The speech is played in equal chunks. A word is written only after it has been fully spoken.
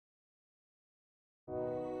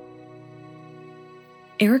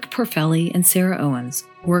Eric Porfelli and Sarah Owens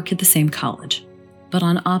work at the same college, but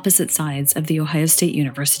on opposite sides of the Ohio State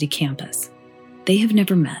University campus. They have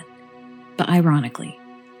never met, but ironically,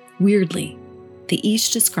 weirdly, they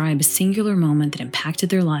each describe a singular moment that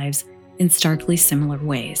impacted their lives in starkly similar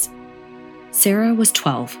ways. Sarah was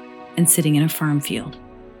 12 and sitting in a farm field.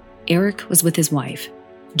 Eric was with his wife,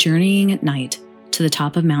 journeying at night to the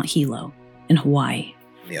top of Mount Hilo in Hawaii.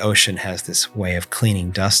 The ocean has this way of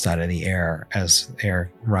cleaning dust out of the air as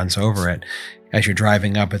air runs over it. As you're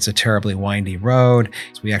driving up, it's a terribly windy road.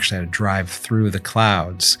 So we actually had to drive through the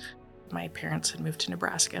clouds. My parents had moved to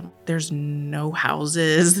Nebraska. There's no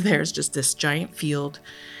houses. There's just this giant field.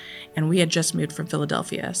 And we had just moved from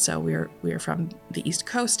Philadelphia, so we were from the East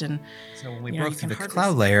Coast. And so when we broke through the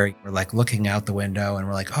cloud layer, we're like looking out the window and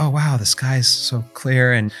we're like, oh, wow, the sky's so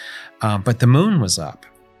clear. And but the moon was up.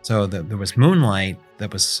 So there was moonlight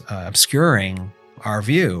that was obscuring our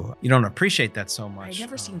view. You don't appreciate that so much. I've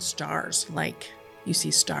never seen stars like you see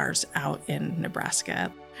stars out in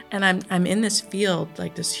Nebraska. And I'm in this field,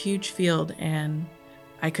 like this huge field, and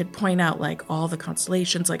I could point out like all the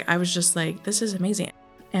constellations. Like I was just like, this is amazing.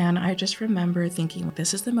 And I just remember thinking,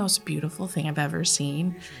 this is the most beautiful thing I've ever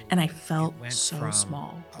seen. And I felt so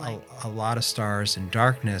small. Like a lot of stars in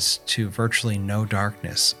darkness to virtually no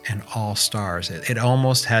darkness and all stars. It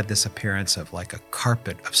almost had this appearance of like a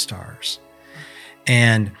carpet of stars.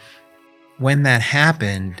 And when that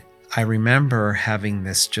happened, I remember having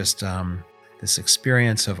this just this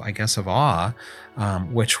experience of, I guess, of awe,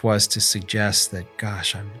 which was to suggest that,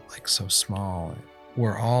 gosh, I'm like so small.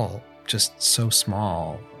 We're all just so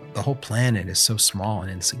small. The whole planet is so small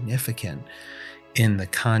and insignificant in the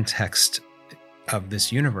context of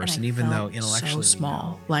this universe. And even though intellectually so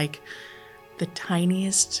small, like the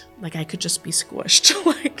tiniest, like I could just be squished.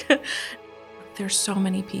 Like there's so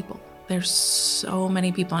many people. There's so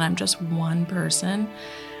many people, and I'm just one person.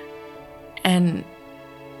 And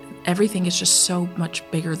everything is just so much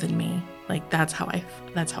bigger than me. Like that's how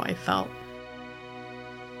I felt.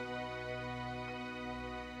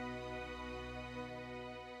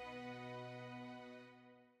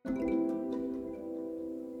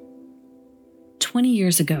 "20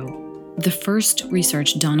 years ago, the first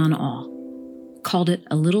research done on awe called it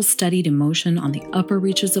a little studied emotion on the upper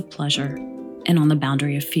reaches of pleasure and on the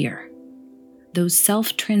boundary of fear. Those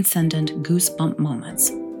self-transcendent goosebump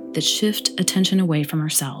moments that shift attention away from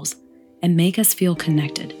ourselves and make us feel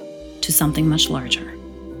connected to something much larger.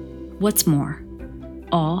 What's more,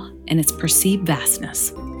 awe and its perceived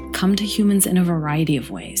vastness come to humans in a variety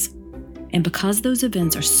of ways. And because those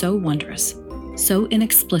events are so wondrous, so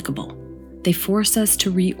inexplicable, they force us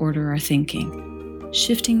to reorder our thinking,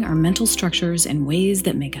 shifting our mental structures in ways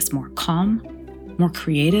that make us more calm, more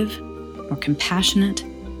creative, more compassionate,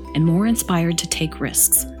 and more inspired to take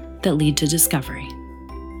risks that lead to discovery.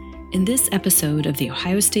 In this episode of the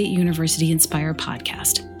Ohio State University Inspire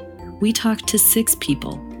podcast, we talked to 6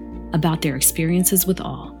 people about their experiences with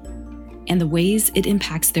awe and the ways it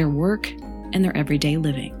impacts their work and their everyday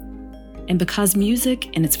living. And because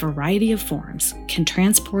music in its variety of forms can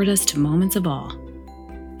transport us to moments of awe,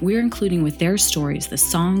 we're including with their stories the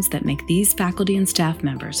songs that make these faculty and staff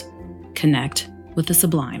members connect with the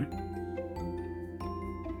sublime.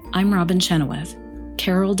 I'm Robin Chenoweth.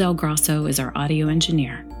 Carol Del Grosso is our audio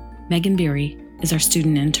engineer. Megan Beery is our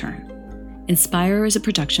student intern. Inspire is a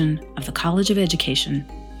production of the College of Education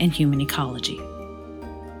and Human Ecology.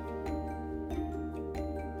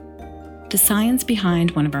 The science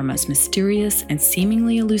behind one of our most mysterious and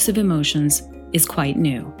seemingly elusive emotions is quite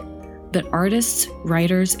new, but artists,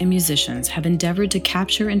 writers, and musicians have endeavored to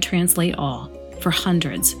capture and translate awe for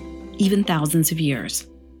hundreds, even thousands of years.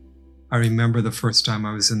 I remember the first time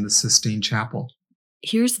I was in the Sistine Chapel.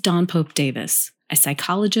 Here's Don Pope Davis, a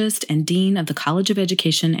psychologist and dean of the College of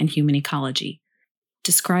Education and Human Ecology,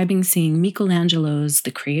 describing seeing Michelangelo's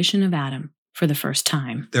The Creation of Adam for the first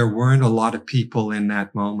time. There weren't a lot of people in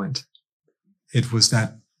that moment. It was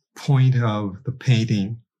that point of the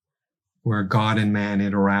painting where God and man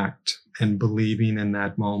interact and believing in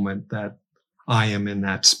that moment that I am in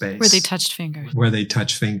that space. Where they touched fingers. Where they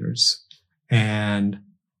touch fingers. And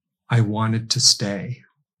I wanted to stay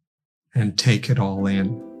and take it all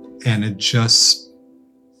in. And it just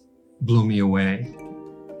blew me away.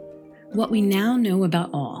 What we now know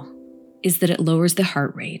about awe is that it lowers the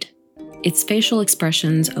heart rate. Its facial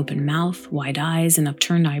expressions, open mouth, wide eyes, and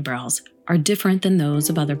upturned eyebrows, are different than those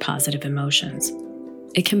of other positive emotions.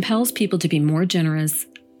 It compels people to be more generous,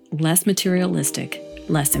 less materialistic,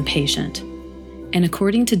 less impatient. And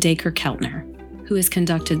according to Dacre Keltner, who has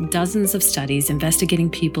conducted dozens of studies investigating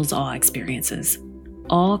people's awe experiences,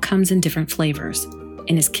 awe comes in different flavors,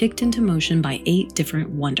 and is kicked into motion by 8 different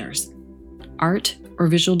wonders. Art or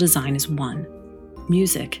visual design is one.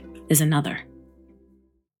 Music is another.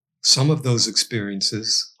 Some of those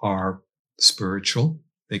experiences are spiritual.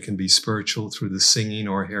 They can be spiritual through the singing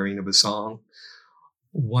or hearing of a song.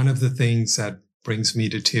 One of the things that brings me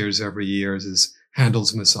to tears every year is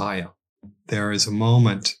Handel's Messiah. There is a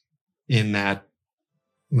moment in that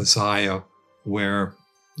Messiah where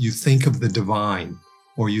you think of the divine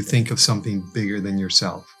or you think of something bigger than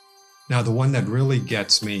yourself. Now, the one that really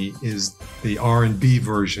gets me is the R&B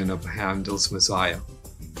version of Handel's Messiah,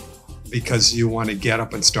 because you want to get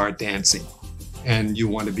up and start dancing and you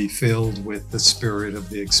want to be filled with the spirit of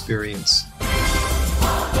the experience.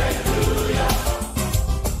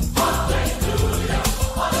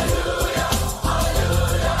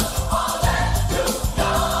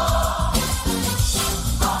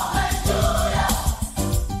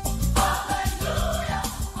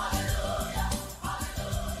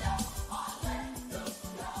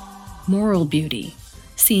 Moral beauty,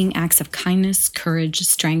 seeing acts of kindness, courage,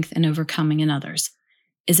 strength, and overcoming in others,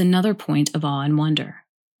 is another point of awe and wonder.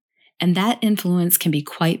 And that influence can be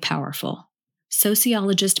quite powerful.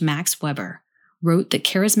 Sociologist Max Weber wrote that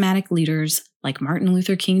charismatic leaders like Martin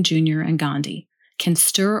Luther King Jr. and Gandhi can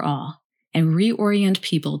stir awe and reorient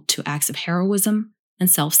people to acts of heroism and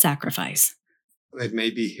self-sacrifice. It may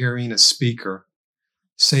be hearing a speaker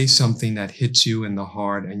say something that hits you in the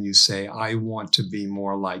heart and you say, I want to be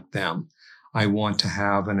more like them. I want to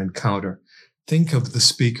have an encounter. Think of the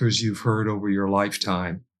speakers you've heard over your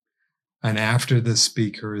lifetime. And after the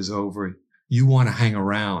speaker is over, you want to hang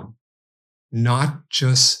around, not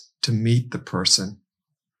just to meet the person,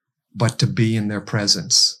 but to be in their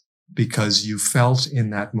presence, because you felt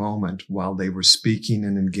in that moment while they were speaking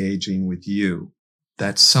and engaging with you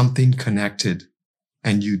that something connected,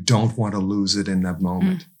 and you don't want to lose it in that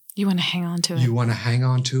moment. You want to hang on to it. You want to hang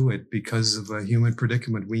on to it because of a human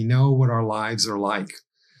predicament. We know what our lives are like.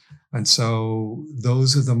 And so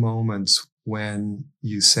those are the moments when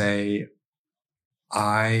you say,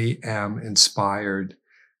 I am inspired.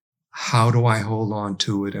 How do I hold on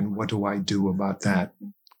to it? And what do I do about that?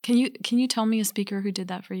 Can you tell me a speaker who did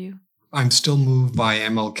that for you? I'm still moved by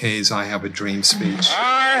MLK's I Have a Dream speech.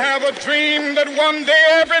 I have a dream that one day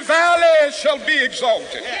every valley shall be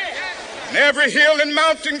exalted, and every hill and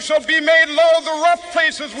mountain shall be made low. The rough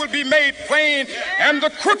places will be made plain, and the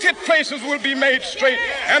crooked places will be made straight.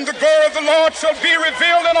 And the glory of the Lord shall be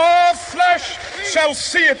revealed, and all flesh shall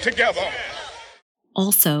see it together.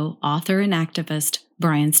 Also, author and activist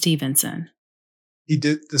Brian Stevenson. He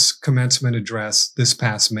did this commencement address this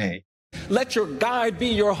past May. Let your guide be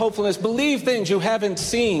your hopefulness. Believe things you haven't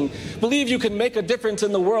seen. Believe you can make a difference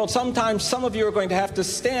in the world. Sometimes some of you are going to have to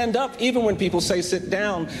stand up even when people say sit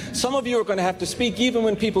down. Some of you are going to have to speak even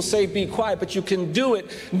when people say be quiet, but you can do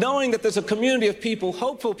it knowing that there's a community of people,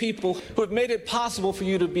 hopeful people, who have made it possible for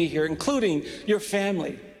you to be here, including your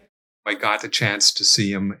family. I got the chance to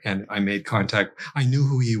see him and I made contact. I knew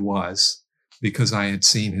who he was because I had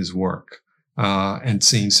seen his work and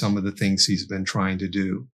seen some of the things he's been trying to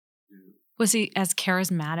do. Was he as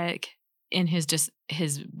charismatic in his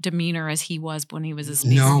demeanor as he was when he was a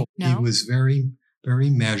speaker? No, he was very, very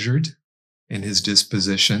measured in his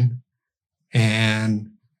disposition.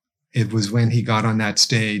 And it was when he got on that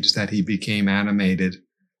stage that he became animated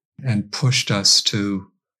and pushed us to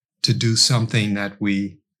do something that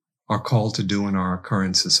we are called to do in our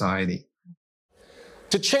current society.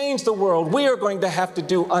 To change the world, we are going to have to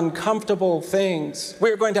do uncomfortable things.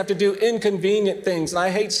 We are going to have to do inconvenient things. And I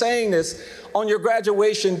hate saying this on your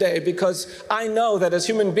graduation day because I know that as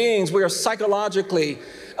human beings, we are psychologically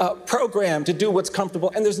programmed to do what's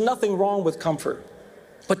comfortable. And there's nothing wrong with comfort.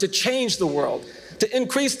 But to change the world, to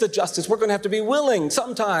increase the justice, we're going to have to be willing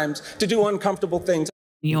sometimes to do uncomfortable things.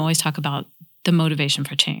 You always talk about the motivation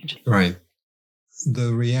for change. Right.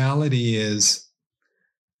 The reality is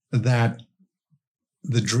that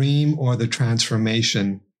the dream or the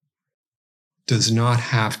transformation does not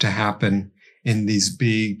have to happen in these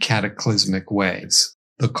big cataclysmic ways.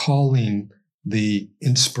 The calling, the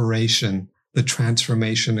inspiration, the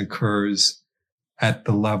transformation occurs at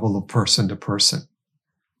the level of person to person.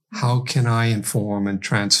 How can I inform and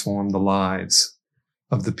transform the lives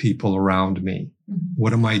of the people around me?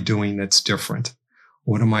 What am I doing that's different?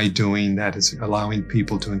 What am I doing that is allowing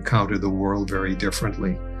people to encounter the world very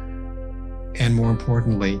differently? And more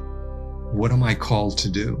importantly, what am I called to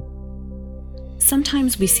do?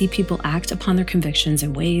 Sometimes we see people act upon their convictions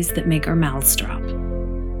in ways that make our mouths drop.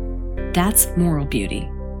 That's moral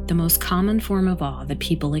beauty, the most common form of awe that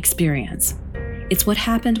people experience. It's what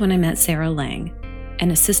happened when I met Sarah Lang,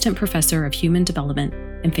 an assistant professor of human development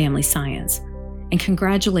and family science, and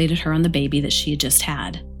congratulated her on the baby that she had just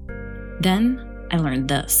had. Then I learned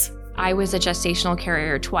this. I was a gestational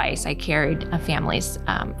carrier twice. I carried a family's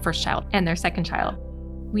first child and their second child.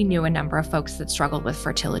 We knew a number of folks that struggled with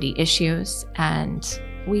fertility issues, and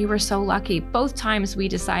we were so lucky. Both times we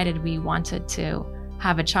decided we wanted to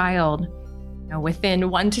have a child. Within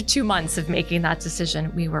 1 to 2 months of making that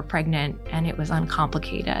decision, we were pregnant, and it was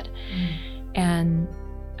uncomplicated. And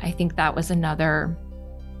I think that was another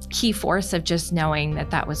key force of just knowing that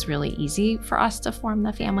that was really easy for us to form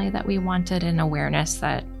the family that we wanted, and awareness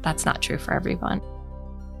that that's not true for everyone.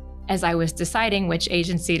 As I was deciding which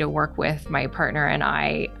agency to work with, my partner and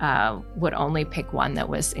I would only pick one that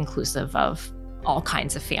was inclusive of all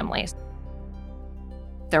kinds of families.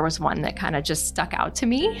 There was one that kind of just stuck out to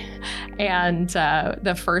me. And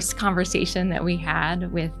the first conversation that we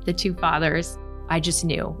had with the two fathers, I just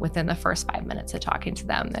knew within the first 5 minutes of talking to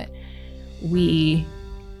them that we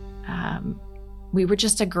were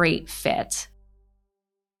just a great fit.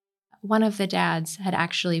 One of the dads had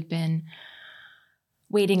actually been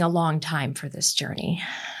waiting a long time for this journey.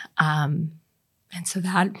 And so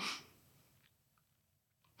that,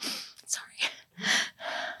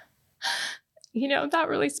 that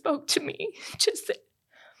really spoke to me. Just,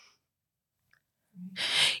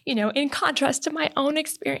 in contrast to my own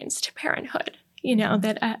experience to parenthood,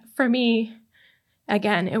 that for me,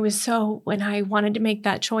 again, it was so, when I wanted to make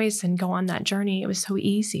that choice and go on that journey, it was so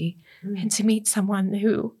easy. And to meet someone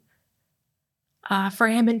who, for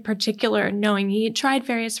him in particular, knowing he had tried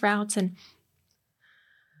various routes and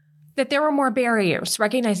that there were more barriers,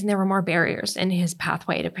 recognizing there were more barriers in his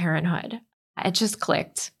pathway to parenthood, it just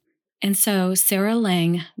clicked. And so Sarah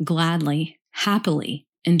Lang gladly, happily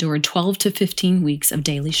endured 12 to 15 weeks of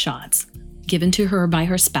daily shots given to her by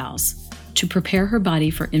her spouse to prepare her body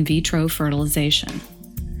for in vitro fertilization.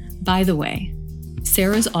 By the way,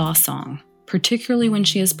 Sarah's awe song, particularly when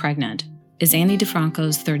she is pregnant, is Annie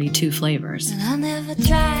DeFranco's 32 Flavors. And I never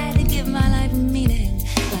tried to give my life meaning,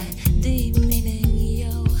 like deep meaning, yo.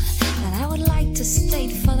 And I would like to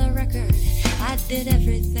state for the record, I did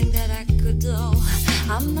everything that I could do.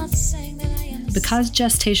 I'm not saying that I am. Because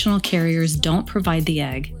gestational carriers don't provide the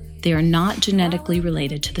egg, they are not genetically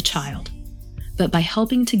related to the child. But by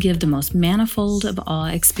helping to give the most manifold of awe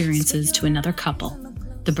experiences to another couple,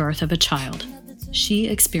 the birth of a child, she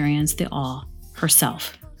experienced the awe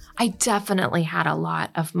herself. I definitely had a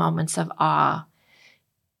lot of moments of awe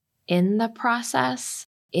in the process.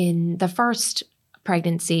 In the first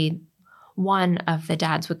pregnancy, one of the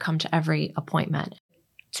dads would come to every appointment.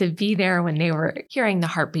 To be there when they were hearing the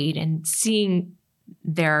heartbeat and seeing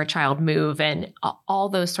their child move and all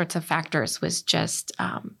those sorts of factors was just,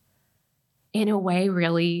 in a way,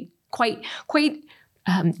 really quite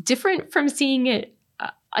different from seeing it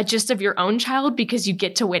just of your own child, because you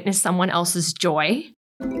get to witness someone else's joy.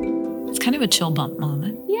 It's kind of a chill bump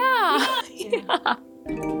moment. Yeah.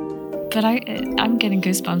 But I'm getting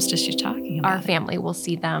goosebumps just you talking about Our family will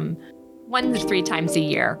see them 1 to 3 times a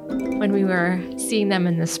year. When we were seeing them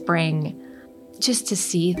in the spring, just to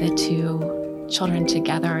see the two children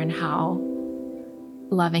together and how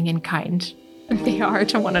loving and kind they are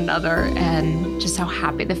to one another, and just how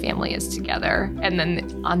happy the family is together. And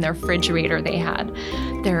then on their refrigerator, they had,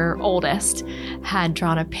 their oldest had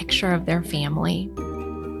drawn a picture of their family.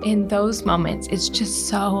 In those moments, it's just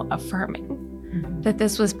so affirming that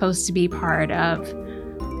this was supposed to be part of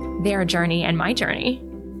their journey and my journey.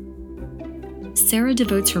 Sarah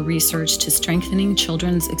devotes her research to strengthening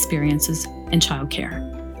children's experiences in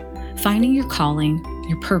childcare. Finding your calling,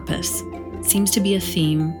 your purpose, seems to be a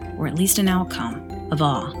theme, or at least an outcome, of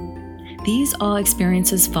awe. These awe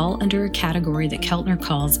experiences fall under a category that Keltner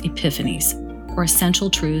calls epiphanies, or essential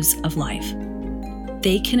truths of life.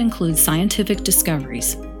 They can include scientific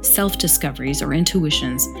discoveries, self-discoveries, or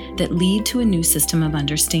intuitions that lead to a new system of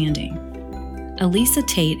understanding. Elisa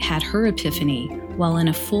Tate had her epiphany while in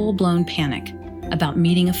a full-blown panic about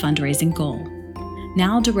meeting a fundraising goal.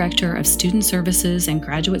 Now Director of Student Services and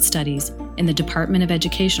Graduate Studies in the Department of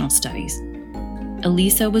Educational Studies,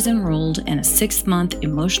 Elisa was enrolled in a 6-month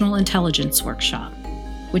emotional intelligence workshop,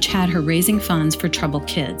 which had her raising funds for troubled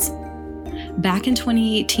kids. Back in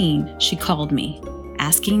 2018, she called me,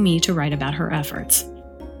 asking me to write about her efforts.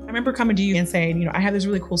 I remember coming to you and saying, I have this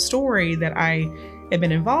really cool story that I have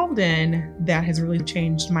been involved in that has really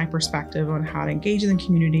changed my perspective on how to engage in the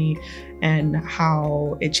community and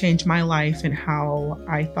how it changed my life and how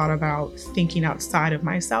I thought about thinking outside of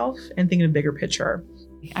myself and thinking a bigger picture.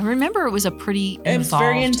 I remember it was a pretty involved. It was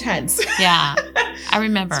very intense. Yeah, I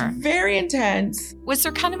remember. It's very intense. Was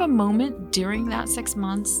there kind of a moment during that 6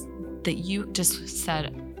 months that you just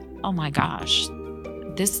said, oh my gosh,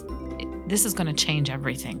 this this is going to change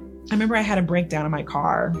everything? I remember I had a breakdown in my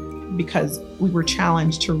car because we were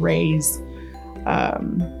challenged to raise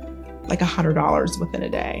like $100 within a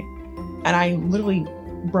day. And I literally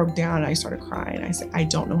broke down and I started crying. I said, I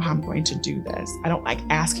don't know how I'm going to do this. I don't like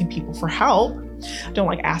asking people for help. I don't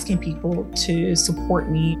like asking people to support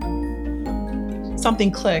me.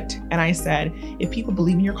 Something clicked and I said, if people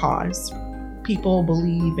believe in your cause, people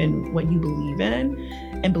believe in what you believe in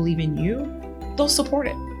and believe in you, they'll support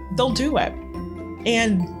it. They'll do it.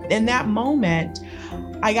 And in that moment,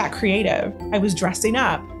 I got creative. I was dressing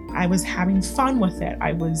up. I was having fun with it.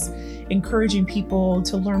 I was encouraging people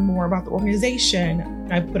to learn more about the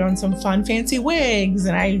organization. I put on some fun, fancy wigs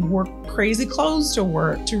and I wore crazy clothes to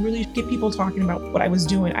work to really get people talking about what I was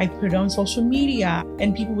doing. I put it on social media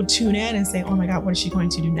and people would tune in and say, oh my God, what is she going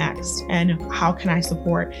to do next? And how can I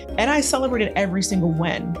support? And I celebrated every single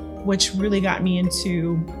win, which really got me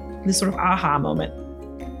into this sort of aha moment.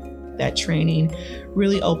 That training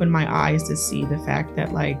really opened my eyes to see the fact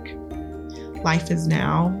that like, life is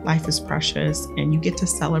now, life is precious, and you get to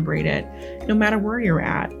celebrate it no matter where you're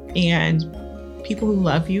at. And people who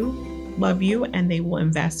love you, and they will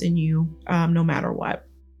invest in you no matter what.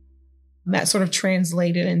 That sort of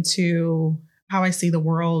translated into how I see the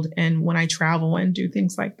world and when I travel and do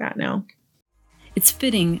things like that now. It's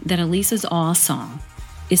fitting that Elisa's awe song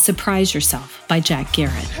is Surprise Yourself by Jack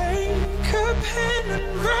Garrett. Take a pen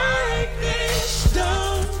and write this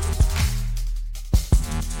down.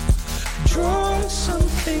 Draw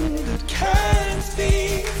something that can't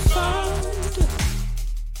be found.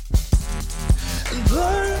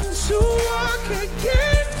 Learn to walk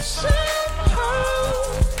again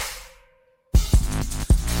somehow.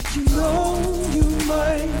 You know you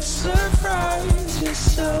might surprise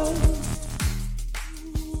yourself.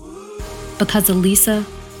 Because Elisa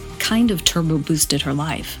kind of turbo boosted her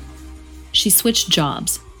life. She switched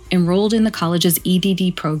jobs, enrolled in the college's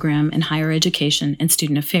EDD program in higher education and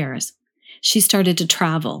student affairs. She started to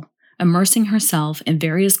travel, immersing herself in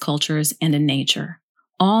various cultures and in nature.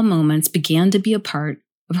 All moments began to be a part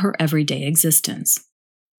of her everyday existence.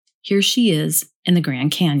 Here she is in the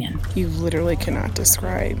Grand Canyon. You literally cannot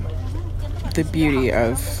describe the beauty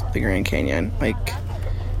of the Grand Canyon. Like,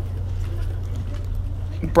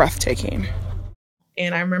 breathtaking.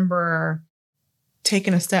 And I remember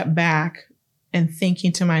taking a step back and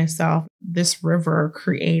thinking to myself, this river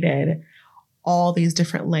created all these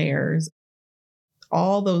different layers.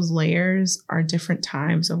 All those layers are different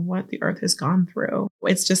times of what the earth has gone through.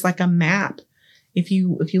 It's just like a map. If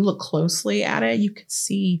you look closely at it, you could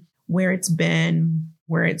see where it's been,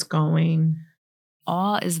 where it's going.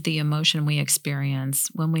 Awe is the emotion we experience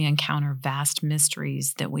when we encounter vast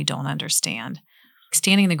mysteries that we don't understand.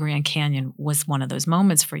 Standing in the Grand Canyon was one of those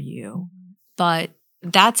moments for you, but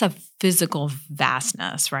that's a physical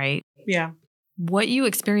vastness, right? Yeah. What you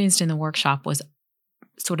experienced in the workshop was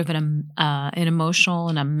sort of an emotional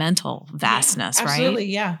and a mental vastness, yeah, right? Absolutely,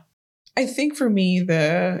 yeah. I think for me,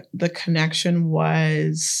 the connection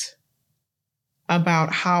was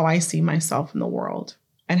about how I see myself in the world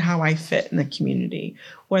and how I fit in the community,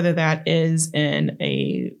 whether that is in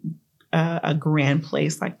a grand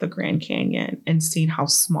place like the Grand Canyon and seeing how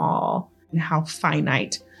small and how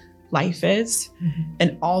finite life is. Mm-hmm.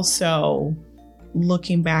 And also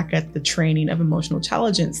looking back at the training of emotional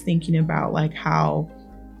intelligence, thinking about like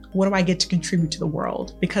what do I get to contribute to the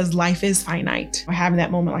world? Because life is finite. Having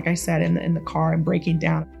that moment, like I said, in the car and breaking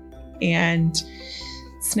down and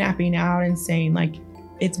snapping out and saying like,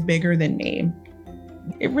 it's bigger than me.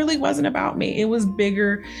 It really wasn't about me. It was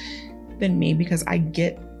bigger than me because I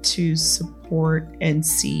get to support and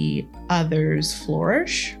see others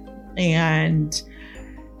flourish, and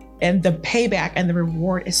the payback and the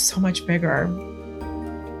reward is so much bigger.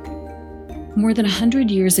 More than 100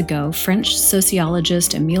 years ago, French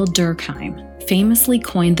sociologist Émile Durkheim famously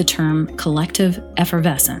coined the term collective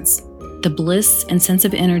effervescence, the bliss and sense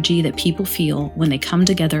of energy that people feel when they come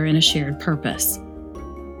together in a shared purpose.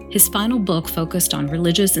 His final book focused on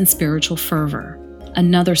religious and spiritual fervor,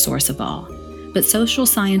 another source of awe, but social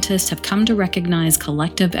scientists have come to recognize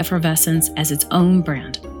collective effervescence as its own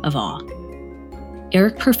brand of awe.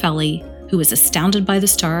 Eric Perfeli, who was astounded by the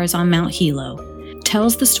stars on Mount Hilo,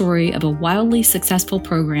 tells the story of a wildly successful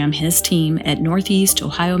program his team at Northeast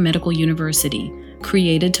Ohio Medical University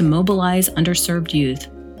created to mobilize underserved youth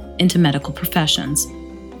into medical professions.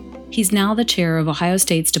 He's now the chair of Ohio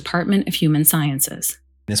State's Department of Human Sciences.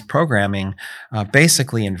 This programming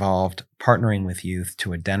basically involved partnering with youth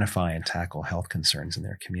to identify and tackle health concerns in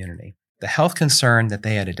their community. The health concern that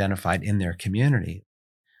they had identified in their community,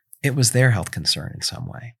 it was their health concern in some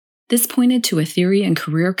way. This pointed to a theory in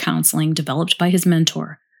career counseling developed by his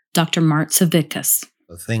mentor, Dr. Mart Savickas.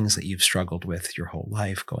 The things that you've struggled with your whole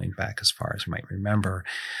life, going back as far as you might remember,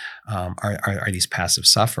 are these passive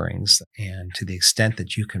sufferings. And to the extent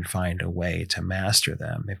that you can find a way to master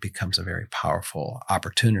them, it becomes a very powerful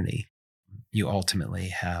opportunity. You ultimately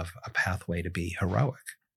have a pathway to be heroic.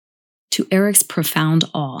 To Eric's profound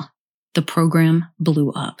awe, the program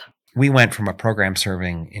blew up. We went from a program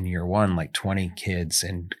serving in year one, like 20 kids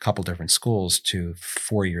in a couple different schools, to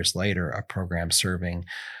 4 years later, a program serving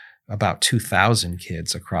about 2,000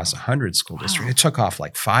 kids across 100 school districts. It took off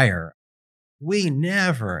like fire. We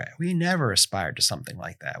never aspired to something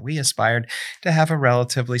like that. We aspired to have a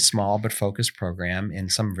relatively small but focused program in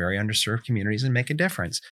some very underserved communities and make a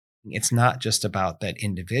difference. It's not just about that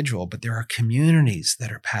individual, but there are communities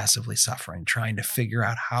that are passively suffering, trying to figure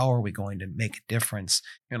out how are we going to make a difference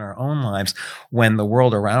in our own lives when the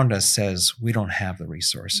world around us says we don't have the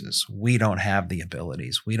resources, we don't have the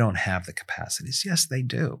abilities, we don't have the capacities. Yes, they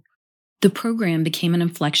do. The program became an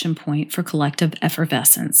inflection point for collective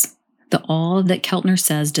effervescence, the awe that Keltner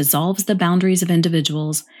says dissolves the boundaries of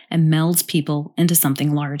individuals and melds people into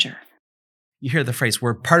something larger. You hear the phrase,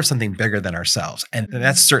 we're part of something bigger than ourselves. And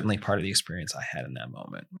that's certainly part of the experience I had in that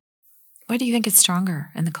moment. Why do you think it's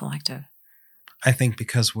stronger in the collective? I think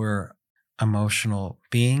because we're emotional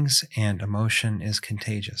beings and emotion is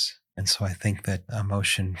contagious. And so I think that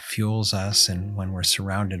emotion fuels us, and when we're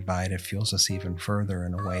surrounded by it, it fuels us even further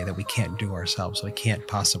in a way that we can't do ourselves. We can't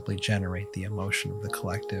possibly generate the emotion of the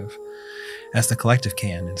collective as the collective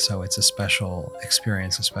can. And so it's a special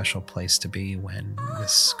experience, a special place to be when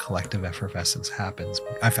this collective effervescence happens.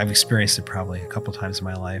 I've experienced it probably a couple times in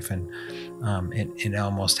my life, and it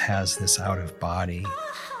almost has this out-of-body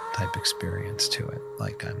type experience to it.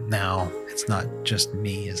 Like now it's not just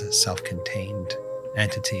me as a self-contained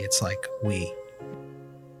entity, it's like we.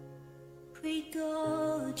 Pray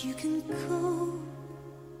God you can come.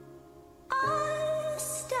 I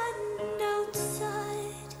stand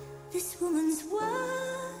outside this woman's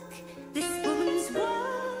work, this woman's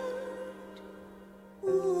word.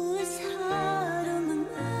 Ooh, it's hard on the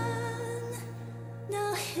man.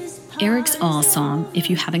 Now his Eric's awe song, if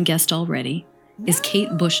you haven't guessed already, is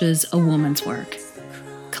Kate Bush's A Woman's Work.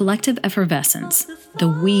 Collective effervescence, the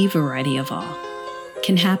we variety of awe,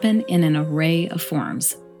 can happen in an array of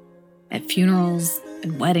forms. At funerals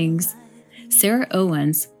and weddings, Sarah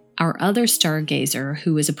Owens, our other stargazer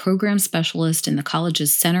who is a program specialist in the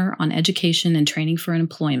college's Center on Education and Training for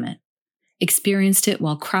Employment, experienced it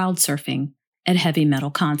while crowd surfing at heavy metal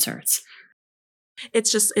concerts.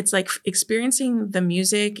 It's like experiencing the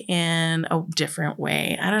music in a different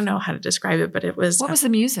way. I don't know how to describe it, but it was... What was the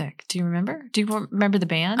music? Do you remember? Do you remember the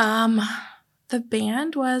band? The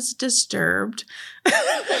band was Disturbed.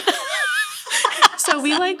 So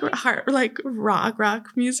we like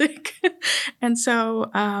rock music. And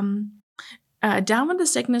so Down with the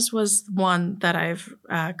Sickness was one that I've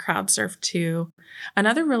crowd surfed to.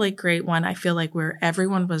 Another really great one, I feel like, where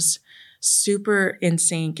everyone was super in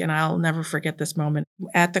sync, and I'll never forget this moment.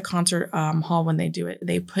 At the concert hall when they do it,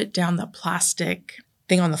 they put down the plastic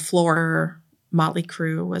thing on the floor. Motley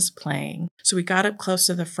Crue was playing. So we got up close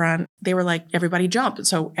to the front. They were like, everybody jump.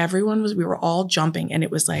 So we were all jumping, and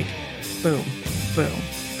it was like, boom, boom,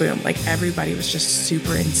 boom. Like everybody was just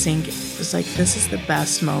super in sync. It was like, this is the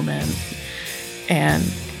best moment. And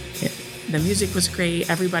the music was great.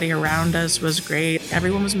 Everybody around us was great.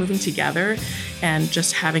 Everyone was moving together and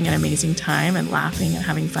just having an amazing time and laughing and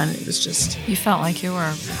having fun. It was just... You felt like you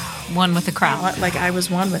were one with the crowd. Like I was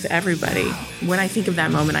one with everybody. When I think of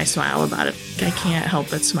that moment, I smile about it. I can't help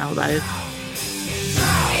but smile about it.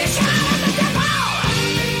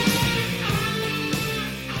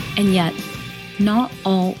 And yet, not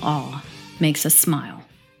all awe makes us smile.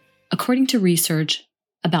 According to research,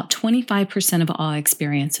 about 25% of awe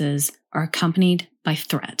experiences are accompanied by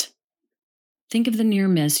threat. Think of the near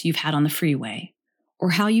miss you've had on the freeway,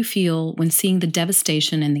 or how you feel when seeing the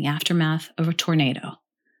devastation in the aftermath of a tornado.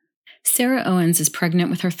 Sarah Owens is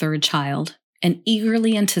pregnant with her third child and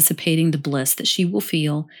eagerly anticipating the bliss that she will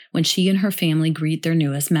feel when she and her family greet their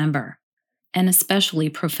newest member, an especially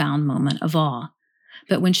profound moment of awe.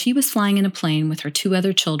 But when she was flying in a plane with her two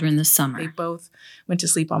other children this summer, they both went to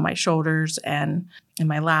sleep on my shoulders and in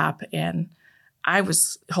my lap, and I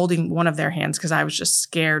was holding one of their hands because I was just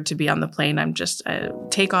scared to be on the plane. I'm just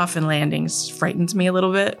takeoff and landings frightens me a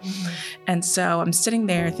little bit. Mm-hmm. And so I'm sitting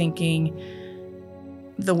there thinking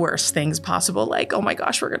the worst things possible, like, oh my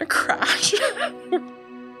gosh, we're going to crash.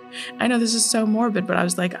 I know this is so morbid, but I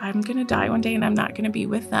was like, I'm going to die one day and I'm not going to be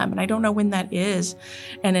with them. And I don't know when that is.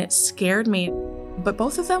 And it scared me. But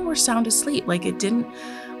both of them were sound asleep. Like, it didn't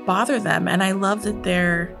bother them. And I love that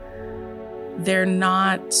they're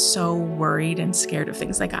not so worried and scared of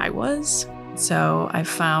things like I was. So I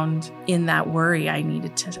found in that worry, I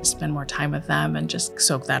needed to spend more time with them and just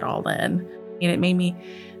soak that all in. And it made me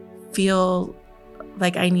feel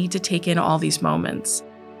like I need to take in all these moments.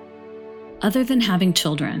 Other than having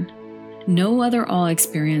children, no other awe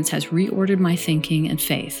experience has reordered my thinking and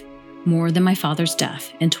faith more than my father's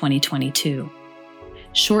death in 2022.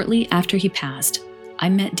 Shortly after he passed, I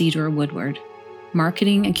met Deidre Woodward,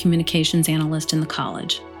 marketing and communications analyst in the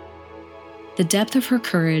college. The depth of her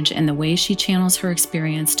courage and the way she channels her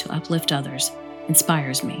experience to uplift others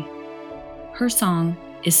inspires me. Her song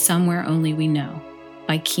is Somewhere Only We Know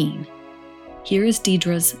by Keane. Here is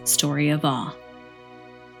Deidre's story of awe.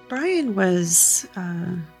 Brian was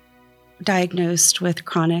diagnosed with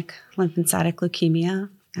chronic lymphocytic leukemia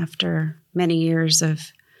after many years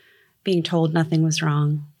of being told nothing was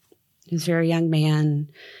wrong. He was a very young man,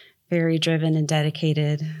 very driven and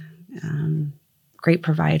dedicated, great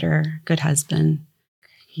provider, good husband.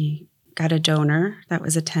 He got a donor that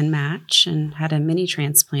was a 10 match and had a mini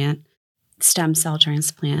transplant, stem cell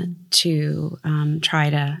transplant, to try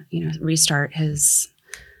to restart his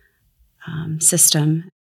system.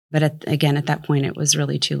 But at that point, it was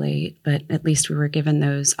really too late. But at least we were given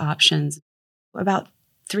those options. About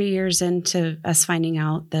 3 years into us finding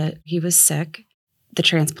out that he was sick, the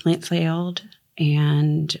transplant failed,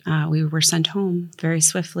 and we were sent home very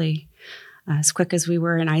swiftly. As quick as we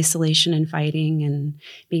were in isolation and fighting and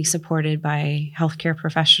being supported by healthcare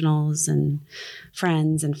professionals and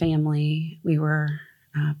friends and family, we were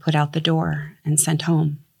put out the door and sent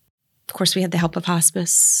home. Of course, we had the help of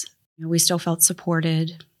hospice. We still felt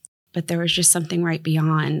supported. But there was just something right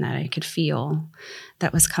beyond that I could feel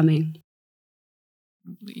that was coming.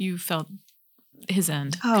 You felt his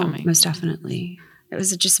end coming. Oh, most definitely. It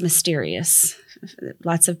was just mysterious.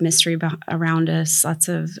 Lots of mystery around us, lots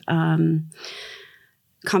of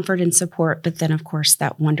comfort and support. But then, of course,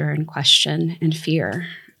 that wonder and question and fear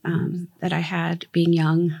that I had being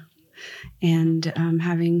young and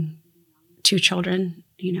having 2 children,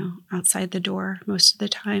 outside the door most of the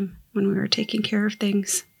time when we were taking care of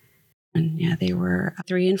things. And yeah, they were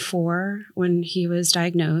 3 and 4 when he was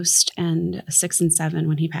diagnosed and 6 and 7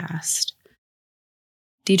 when he passed.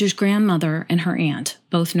 Deidre's grandmother and her aunt,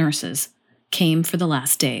 both nurses, came for the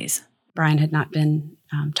last days. Brian had not been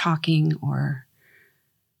talking or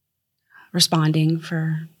responding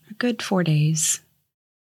for a good 4 days.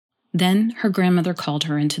 Then her grandmother called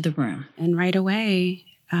her into the room. And right away,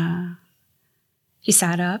 he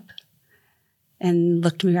sat up and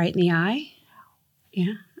looked me right in the eye.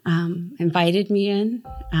 Yeah. Invited me in.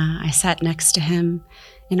 I sat next to him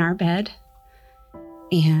in our bed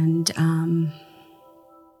and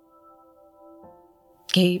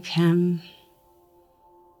gave him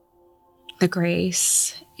the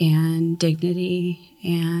grace and dignity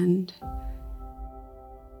and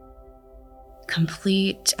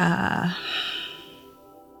complete, I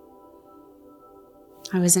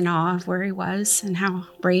was in awe of where he was and how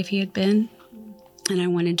brave he had been. And I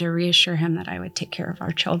wanted to reassure him that I would take care of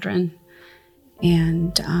our children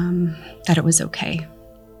and that it was okay.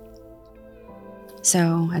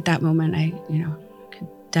 So at that moment, I, could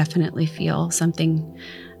definitely feel something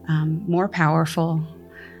more powerful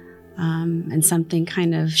and something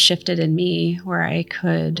kind of shifted in me where I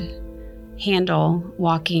could handle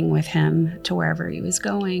walking with him to wherever he was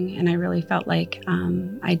going. And I really felt like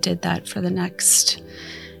I did that for the next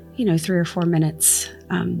 3 or 4 minutes,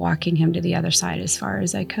 walking him to the other side as far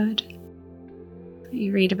as I could.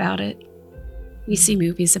 You read about it. You see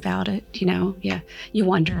movies about it, you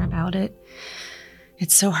wonder about it.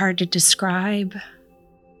 It's so hard to describe.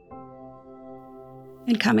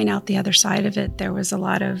 And coming out the other side of it, there was a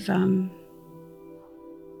lot of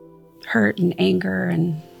hurt and anger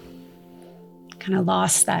and kind of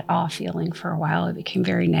lost that awe feeling for a while. It became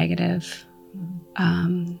very negative.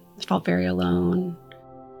 I felt very alone.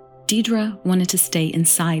 Deidre wanted to stay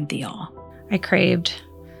inside the awe. I craved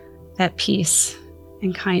that peace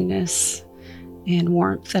and kindness and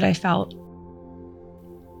warmth that I felt,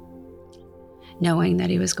 knowing that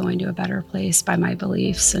he was going to a better place by my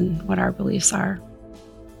beliefs and what our beliefs are.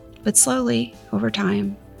 But slowly, over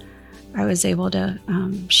time, I was able to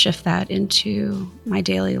shift that into my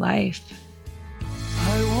daily life.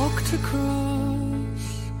 I walked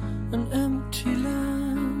across an empty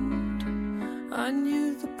land. I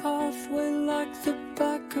knew the pathway like the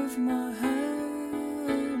back of my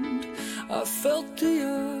hand. I felt the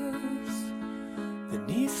earth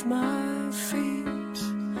beneath my feet,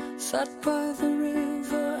 sat by the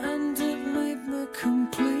river and it made me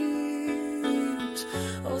complete.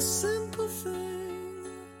 A simple thing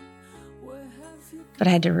where heaven But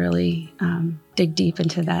I had to really dig deep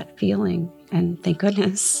into that feeling. And thank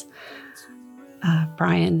goodness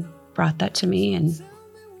Brian brought that to me, and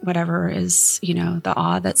whatever is, the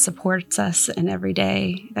awe that supports us in every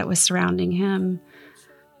day that was surrounding him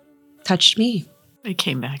touched me. It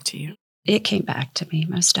came back to you. It came back to me,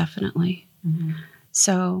 most definitely. Mm-hmm.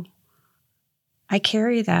 So I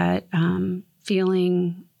carry that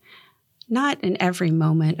feeling not in every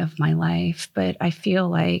moment of my life, but I feel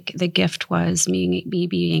like the gift was me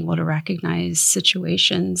being able to recognize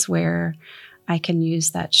situations where I can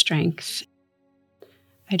use that strength.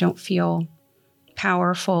 I don't feel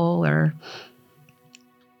powerful, or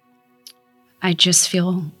I just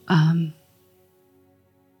feel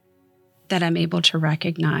that I'm able to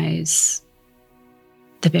recognize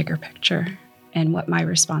the bigger picture and what my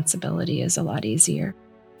responsibility is a lot easier.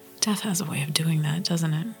 Death has a way of doing that,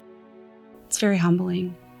 doesn't it? It's very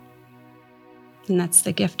humbling. And that's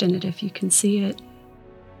the gift in it if you can see it.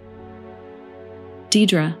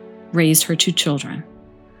 Deidre raised her 2 children.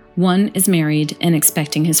 One is married and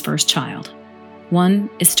expecting his first child. One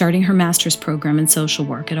is starting her master's program in social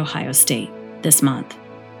work at Ohio State this month.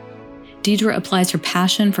 Deidre applies her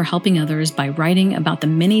passion for helping others by writing about the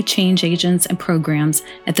many change agents and programs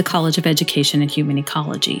at the College of Education and Human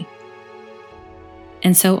Ecology.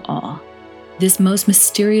 And so awe, this most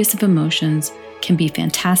mysterious of emotions, can be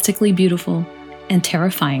fantastically beautiful and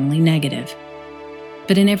terrifyingly negative.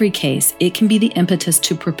 But in every case, it can be the impetus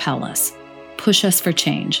to propel us, push us for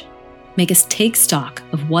change, make us take stock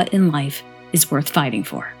of what in life is worth fighting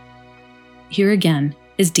for. Here again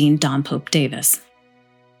is Dean Don Pope Davis.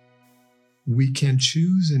 We can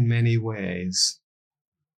choose in many ways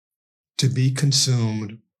to be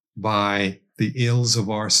consumed by the ills of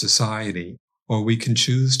our society, or we can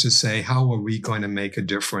choose to say, how are we going to make a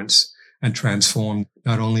difference and transform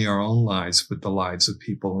not only our own lives, but the lives of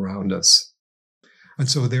people around us? And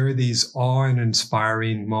so there are these awe and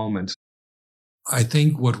inspiring moments. I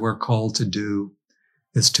think what we're called to do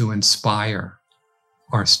is to inspire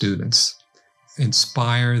our students,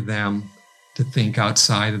 inspire them to think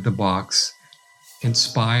outside of the box,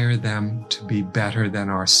 inspire them to be better than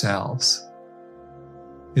ourselves.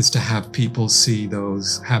 Is to have people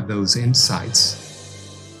have those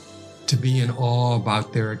insights, to be in awe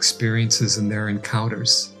about their experiences and their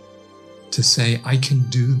encounters, to say, I can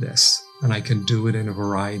do this, and I can do it in a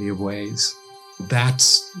variety of ways.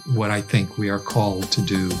 That's what I think we are called to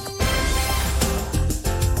do.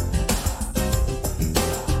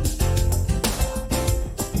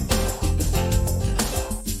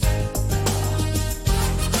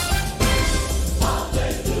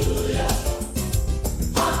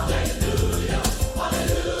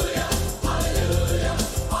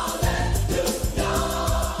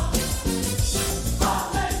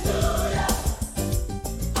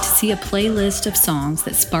 See a playlist of songs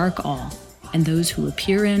that spark awe, and those who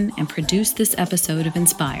appear in and produce this episode of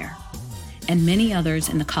Inspire, and many others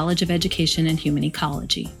in the College of Education and Human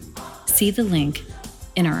Ecology. See the link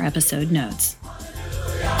in our episode notes.